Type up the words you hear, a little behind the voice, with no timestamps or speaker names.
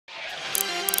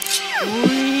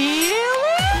Really?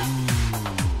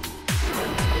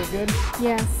 You're good?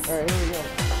 Yes. All right, here we go.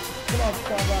 Come on,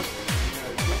 Starbucks.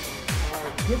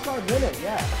 Gift card winner,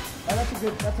 yeah. Oh, that's a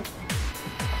good, that's a...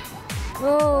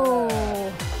 Oh.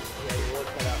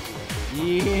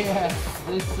 Yeah,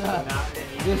 you look that up.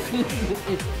 Yeah,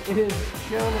 it is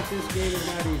shown that this game is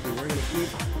not easy. We're gonna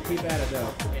keep at it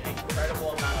though. An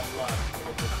incredible amount of luck.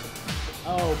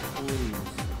 Oh please.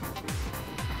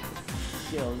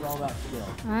 Skill, it's all about skill.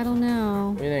 I don't know.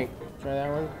 What do you think? Try that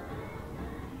one.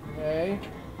 Okay.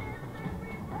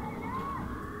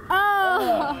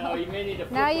 Oh. No, you may need to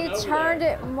flip Now one you over turned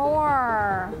there. it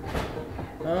more.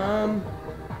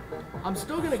 I'm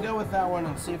still gonna go with that one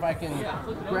and see if I can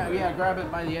grab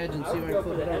it by the edge and see if I can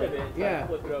flip it over. Yeah.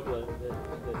 Flip it over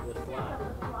the slot.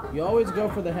 You always go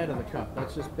for the head of the cup.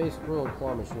 That's just basic rule of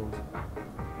claw machines.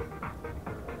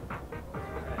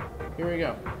 Here we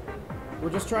go. We're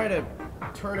just trying to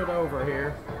turn it over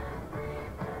here.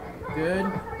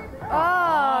 Good.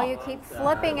 Oh, you keep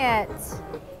flipping it.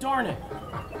 Darn it.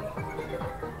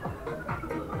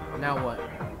 Now what?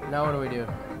 Now what do we do?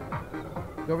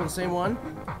 Go for the same one?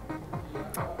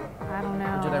 I don't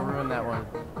know. Or did I ruin that one?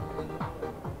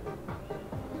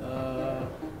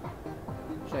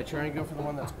 Should I try and go for the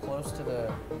one that's close to the...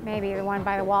 Maybe the one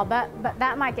by the wall, but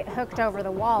that might get hooked over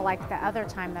the wall like the other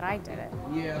time that I did it.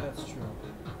 Yeah, that's true.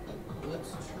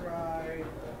 Let's try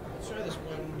this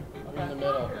one in the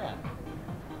middle. Yeah.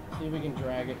 See if we can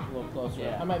drag it a little closer.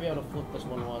 Yeah. I might be able to flip this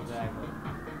one once. Exactly.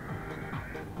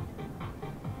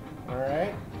 All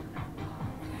right.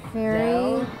 Very.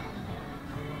 Down.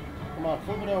 Come on,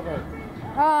 flip it over.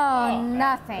 Oh,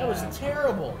 nothing. That was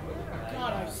terrible.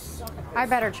 God, I suck. I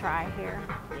better try here.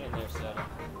 Get in there, Sota.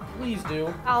 Please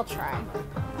do. I'll try.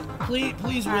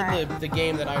 Please All win right. the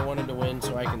game that I wanted to win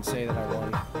so I can say that I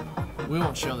won. We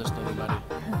won't show this to anybody.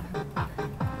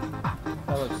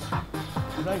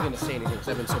 I'm not even going to say anything because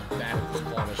I've been so bad at these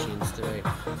claw machines today.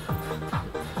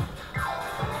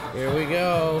 Here we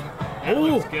go. That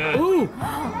looks good. Ooh!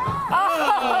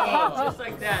 Just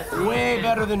like that. So Way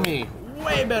better than me.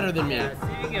 Way better than me. Yeah, see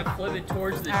if you can flip it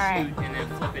towards the All right. chute and then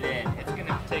flip it in. It's going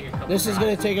to take a couple This is tries.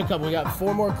 going to take a couple. We got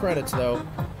 4 more credits though.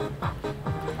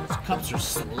 These cups are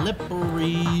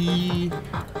slippery.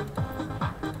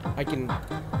 I can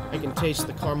taste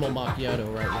the caramel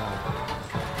macchiato right now.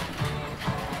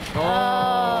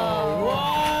 Oh,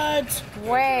 what?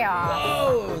 Way off.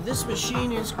 Whoa, this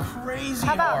machine is crazy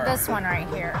How about hard. this one right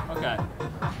here? Okay.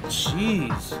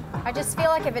 Jeez. I just feel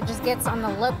like if it just gets on the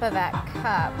lip of that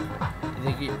cup. You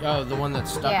think oh, the one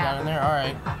that's stuck Yeah. down in there? All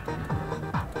right.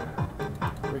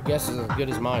 Your guess is as good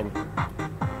as mine.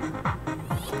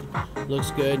 Looks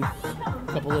good. A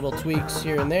couple little tweaks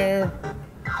here and there.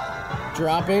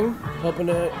 Dropping. Hoping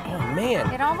to... Oh, man.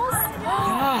 It almost.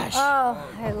 Gosh. Oh,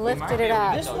 I lifted it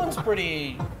up. This one's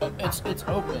pretty... It's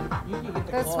open. You can get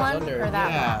the This claws one under. or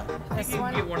that yeah. one? I This think you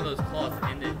one. can get one of those claws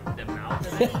in the mouth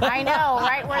of it. I know,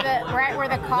 right where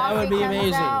the coffee would be comes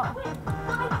amazing. out.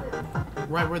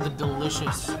 Right where the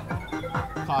delicious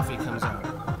coffee comes out.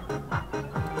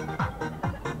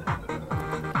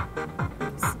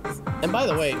 And by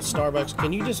the way, Starbucks,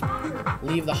 can you just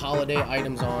leave the holiday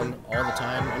items on all the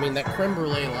time? I mean, that creme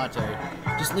brulee latte,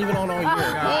 just leave it on all year.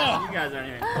 God, you guys aren't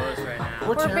even close right now.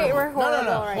 We're terrible. We're horrible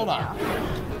no, right hold on. now.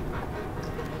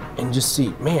 And just see,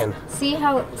 man, See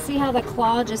how the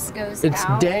claw just goes it's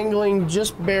out? dangling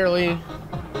just barely.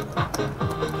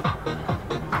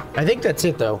 I think that's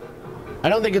it, though. I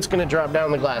don't think it's going to drop down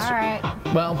the glass. All right.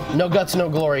 Well, no guts, no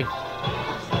glory.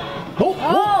 Oh!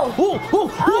 Oh! Oh!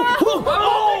 Oh!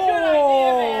 Oh!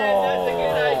 That's a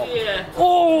good idea.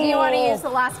 Oh! Do you want to use the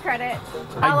last credit?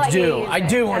 I'll I let you do. use I it.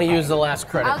 do want to Okay. use the last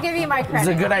credit. I'll give you my It's a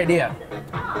credit. good idea.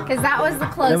 Because that was the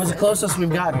closest. That was the closest we've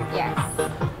gotten. Yes.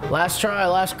 Last try,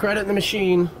 last credit in the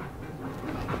machine.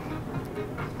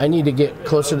 I need to get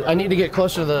closer. I need to get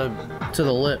closer to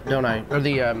the lip, don't I? Or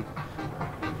the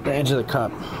edge of the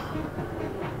cup.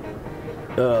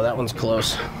 Oh, that one's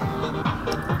close.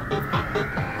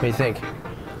 What do you think?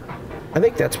 I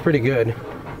think that's pretty good.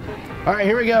 All right,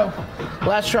 here we go.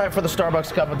 Last try for the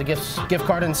Starbucks cup with the gift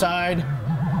card inside.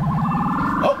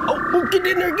 Oh, get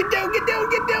in there, get down.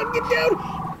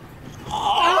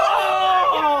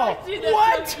 Oh!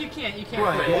 What? You can't quit.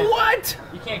 What?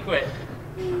 You can't quit.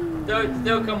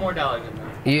 There'll come more dollars in there.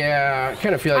 Yeah, I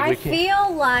kind of feel like I we can't.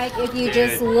 feel like if you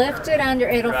just Dude. lift it under,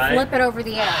 it'll Right. flip it over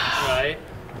the edge. Right?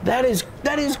 That is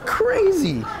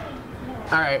crazy.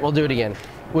 All right, we'll do it again.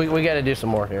 We got to do some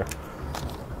more here.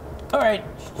 All right.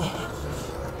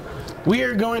 We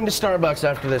are going to Starbucks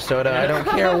after this, Sota. I don't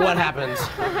care what happens.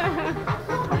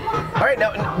 All right,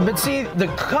 now, but see, the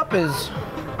cup is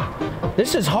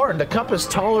This is hard. The cup is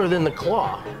taller than the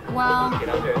claw. Well,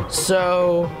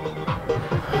 So,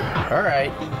 all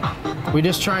right. We're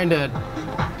just trying to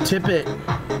tip it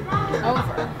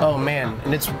over. Oh man,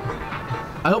 and it's.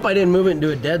 I hope I didn't move it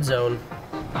into a dead zone.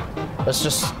 Let's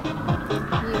just.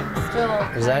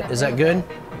 Is that good?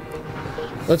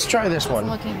 Let's try this one.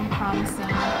 Looking promising.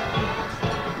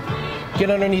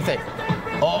 Get underneath it.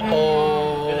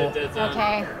 Uh-oh.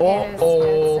 Okay.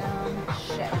 Uh-oh.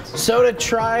 Shit. Sota,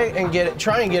 try and get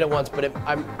it once, but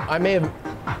I may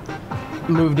have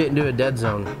moved it into a dead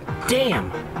zone.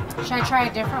 Damn. Should I try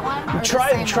a different one? Or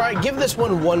Try. Give this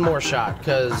one more shot,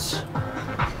 cause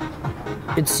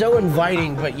it's so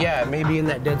inviting. But yeah, maybe in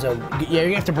that dead zone. Yeah,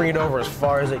 you have to bring it over as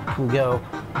far as it can go,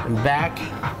 and back.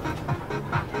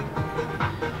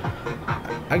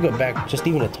 I go back just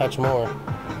even a touch more.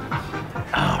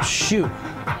 Oh shoot.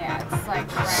 Yeah, it's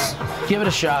like right. Give it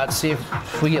a shot. See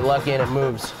if we get lucky and it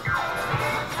moves.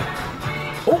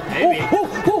 Oh, Maybe.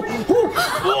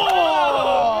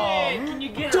 Can you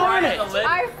get Darn right it! on the lid?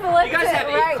 I flipped You guys have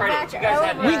it 8 right credits. back You guys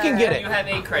have over. We can get it. You have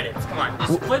 8 credits. Come on,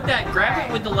 just flip that. Grab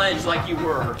it with the ledge like you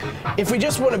were. If we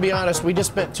just want to be honest, we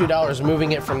just spent $2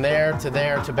 moving it from there to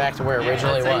back to where it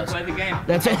originally that's was. how you play the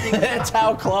game. That's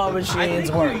how claw machines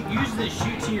I work. think you use the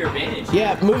shoot to your advantage.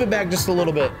 Yeah, move it back just a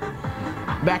little bit.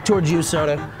 Back towards you,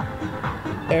 Sota.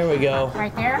 There we go.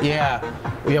 Right there? Yeah.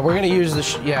 Yeah, we're gonna use the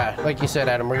like you said,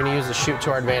 Adam. We're gonna use the shoot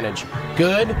to our advantage.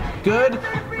 Good.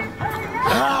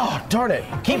 Oh, darn it!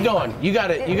 Keep going. You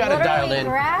got it. You got it dialed in.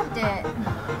 Grabbed it.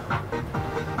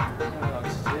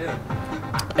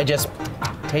 I just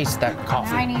taste that coffee.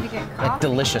 Now I need to get That coffee.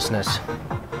 deliciousness.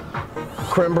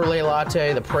 Creme brulee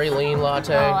latte, the praline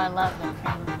latte. Oh, I love the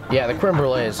cream. Yeah, the creme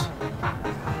brulee is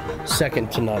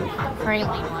second to none. The praline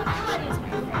one actually is my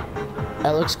favorite.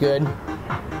 That looks good.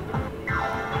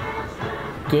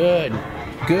 Good.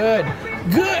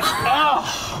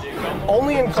 Oh!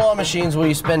 Only in claw machines will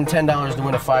you spend $10 to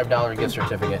win a $5 gift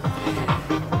certificate.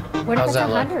 What How's if that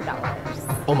it's look?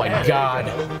 $100? Oh my God.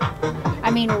 I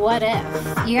mean, what if?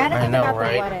 You gotta I think know, about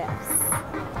right? the what ifs.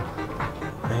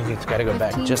 I think it's got to go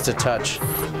back 15. just a touch.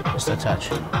 Just a touch.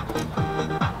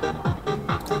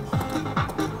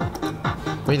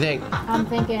 What do you think? I'm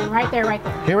thinking right there.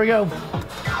 Here we go.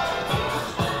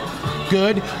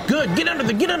 Good. Get under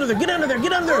there. Get under there.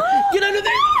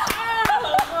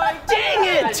 Dang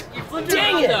it! You flipped it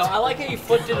Dang around, it! though. I like how you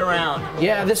flipped it around.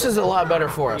 Yeah, this is a lot better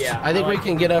for us. Yeah, I think I we like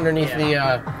can get underneath It is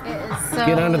so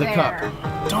get under the there.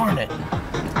 cup. Darn it.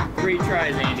 3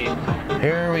 tries, Andy.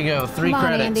 Here we go. 3 Come on,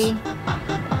 credits. Andy.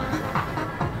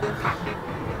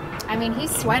 I mean,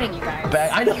 he's sweating, you guys.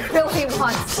 Back. I know. He really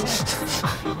wants it.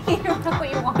 He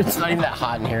really wants It's not even that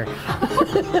hot in here.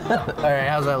 All right,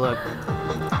 how's that look?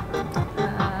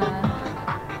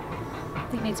 I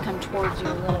think it needs to come towards you a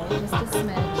little, just a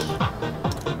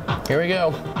smidge. Here we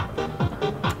go.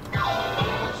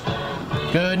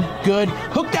 Good.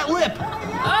 Hook that lip.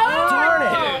 Darn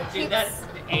it. Dude, that's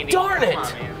Andy. Darn it. Come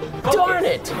on, man. Focus. Darn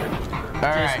it. All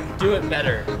right. Just do it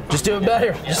better. Just do it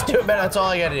better. Just do it better. That's all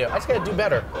I gotta do. I just gotta do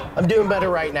better. I'm doing better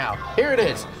right now. Here it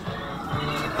is.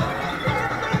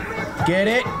 Get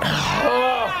it?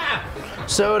 Oh.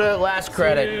 Sota, last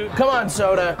credit. Come on,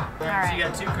 Sota. So you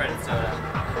got 2 credits,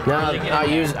 Sota. No, Really good I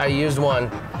man. used one.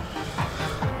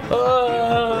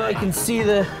 Oh, I can see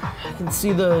the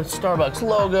Starbucks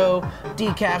logo,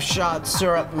 decaf shot,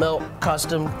 syrup, milk,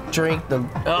 custom drink.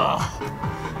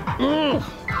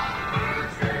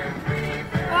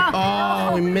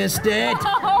 Oh, we missed it.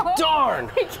 Darn.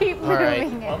 I keep moving right.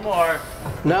 it. One more.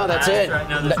 No, that's it. Right,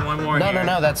 no, there's one more No, here.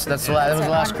 that was the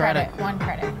last credit. One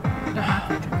credit.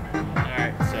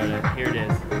 Alright, Sota, here it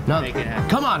is. No, Make it happen.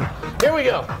 come on. Here we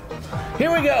go.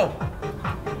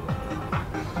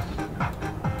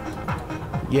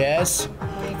 Yes.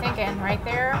 What are you thinking? Right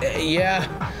there? Yeah.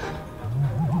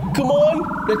 Come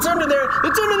on. It's under there.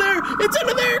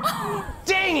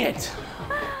 Dang it.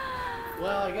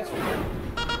 Well, I guess we did.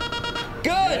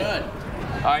 Good.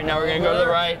 Alright, now we're gonna go to the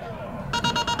right.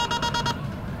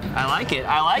 I like it.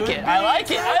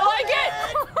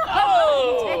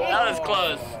 Oh, that was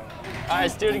close. Alright,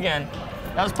 let's do it again.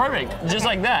 That was perfect. Just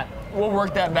like that. We'll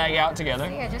work that bag out together.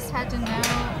 See, I just had to know.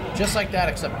 Just like that,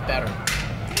 except better.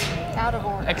 Out of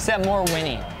order. Except more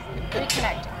winning.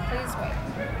 Reconnecting. Please wait.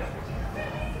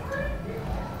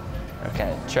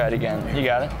 Okay, try it again. You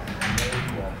got it?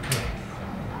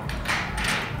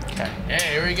 Okay.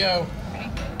 Hey, here we go.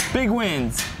 Big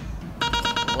wins.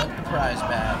 Want the prize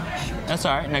bag. That's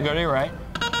all right. Now go to your right.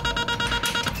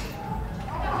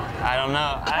 I don't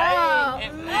know. Oh,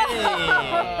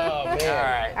 All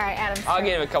right. All right, Adam. I'll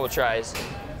give it a couple tries.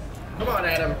 Come on,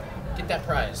 Adam. Get that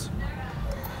prize.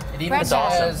 It even Gretchen,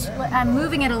 says I'm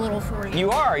moving it a little for you. You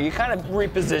are. You're kind of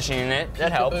repositioning it.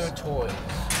 That helps. Peekaboo Toys.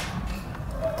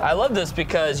 I love this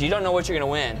because you don't know what you're gonna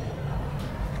win.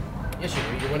 Yes, you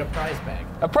do. You win a prize bag.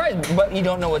 A prize, but you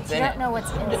don't know what's You in don't it. know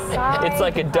what's inside. It's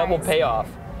like a the double prize. payoff.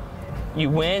 You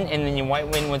win, and then you might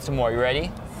win some more. You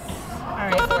ready? All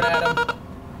right. Go for it, Adam.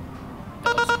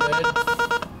 That looks good.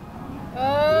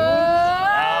 Oh,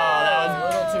 that was A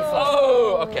little too far.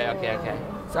 Oh, okay.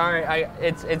 Sorry,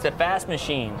 it's a fast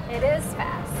machine. It is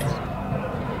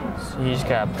fast. So you just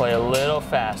gotta play a little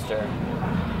faster.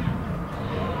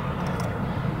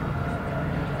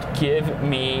 Give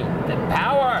me the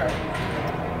power.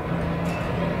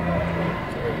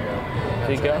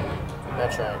 There you go.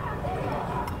 That's right.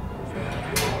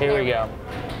 Here we go.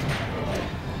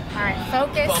 All right,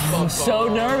 focus. I'm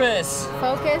so nervous.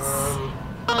 Focus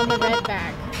on the red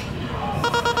bag.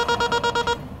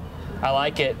 I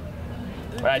like it,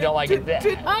 but I don't like it.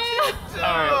 All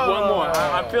right, one more.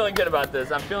 I'm feeling good about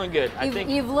this. I'm feeling good. I think.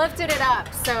 You've lifted it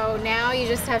up, so now you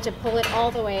just have to pull it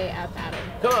all the way up, Adam.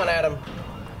 Come on, Adam.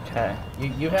 Okay.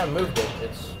 You have moved it.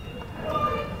 It's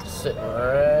sitting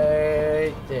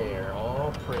right there,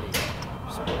 all pretty.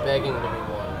 Just begging to be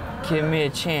won. Give me a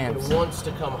It chance. wants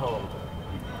to come home.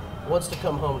 Wants to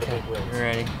come home to big You wins.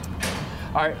 ready?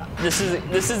 All right. This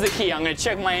is the key. I'm gonna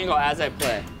check my angle as I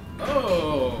play.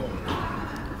 Oh.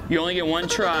 You only get one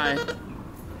try, Here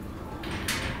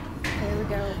we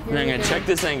go. and I'm gonna check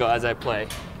this angle as I play.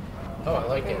 Oh, I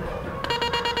like it.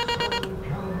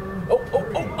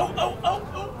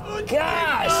 Oh.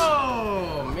 Gosh!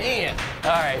 Oh, man. All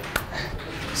right.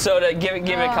 Sota, give it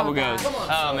a couple goes. Come on,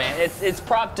 Oh man, it's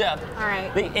propped up. All right.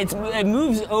 It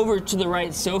moves over to the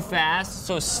right so fast,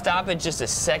 so stop it just a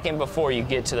second before you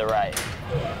get to the right.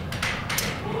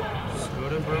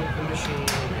 Sota broke the machine.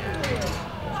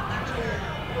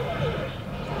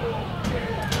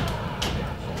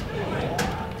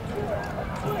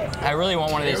 I really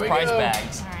want one of these Here we prize go.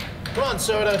 bags. All right. Come on,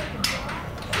 Sota.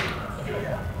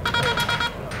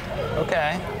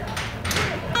 Okay.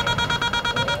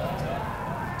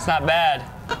 It's not bad.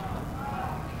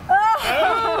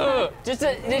 Oh! Just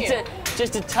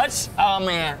a touch. Oh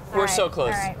man, we're so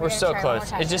close. All right, We're gonna so try one more close.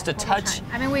 time. It's just a One more touch. time.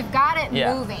 I mean, we've got it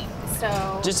Yeah. moving,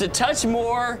 so. Just a touch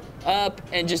more up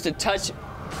and just a touch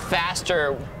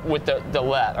faster with the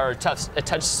left, or a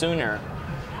touch sooner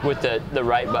with the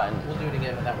right button. We'll do it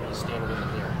again without really standing in the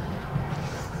mirror.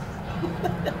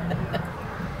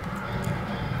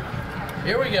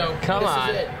 Here we go. Come This on.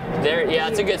 Is it. There, yeah,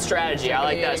 that's a good strategy. I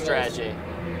like that strategy.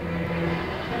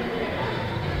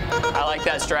 I like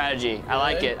that strategy. I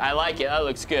like it. I like it. That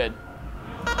looks good.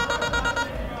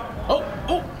 Oh.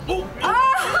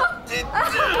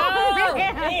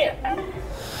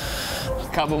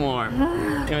 Couple more. You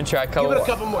wanna try a couple? Give it a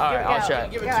couple more. All right, I'll try.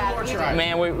 Give it Go two ahead. more You tries.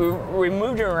 Man, we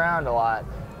moved it around a lot.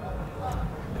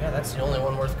 Yeah, that's the only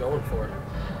one worth going for.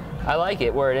 I like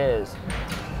it where it is.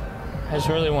 I just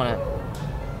really want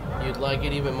to. You'd like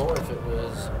it even more if it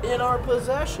was in our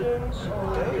possession.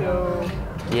 There you go.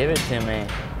 Give it to me.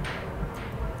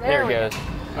 There it we goes.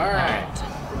 All right.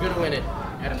 We're gonna win it.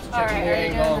 Adam's All checking right, the are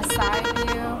you angle. doing the side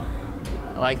view?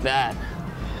 I like that.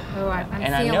 Oh, I'm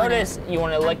And I feeling notice it. you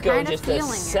want to let go kind of just a feeling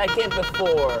it. second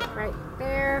before. Right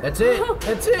there. That's it.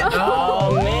 That's it.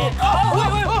 Oh man! Oh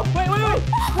wait!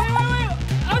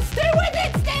 Oh, stay with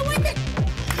it! Stay with it!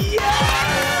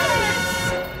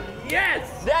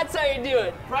 Yes! That's how you do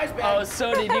it. Prize bag. Oh,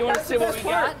 Sota, do you want to see what we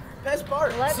got? Best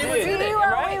part. Let's See what's in see it.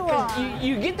 what Right? we 'Cause want.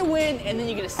 you get the win, and then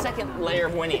you get a second layer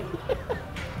of winning.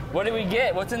 What did we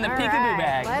get? What's in the All peekaboo right,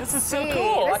 bag? let's This is so see.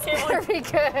 cool. This I can't better be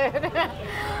good.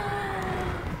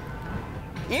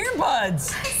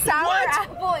 Earbuds. Sour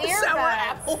apple earbuds. Sour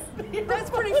apple. That's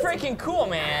pretty freaking cool,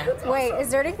 man. Wait, is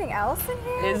there anything else in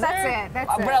here? Is That's there? it. That's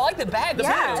But it. I like the bag. The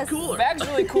Yes. bag is cooler. Bag's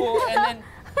really cool, and then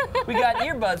we got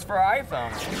earbuds for our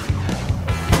iPhone.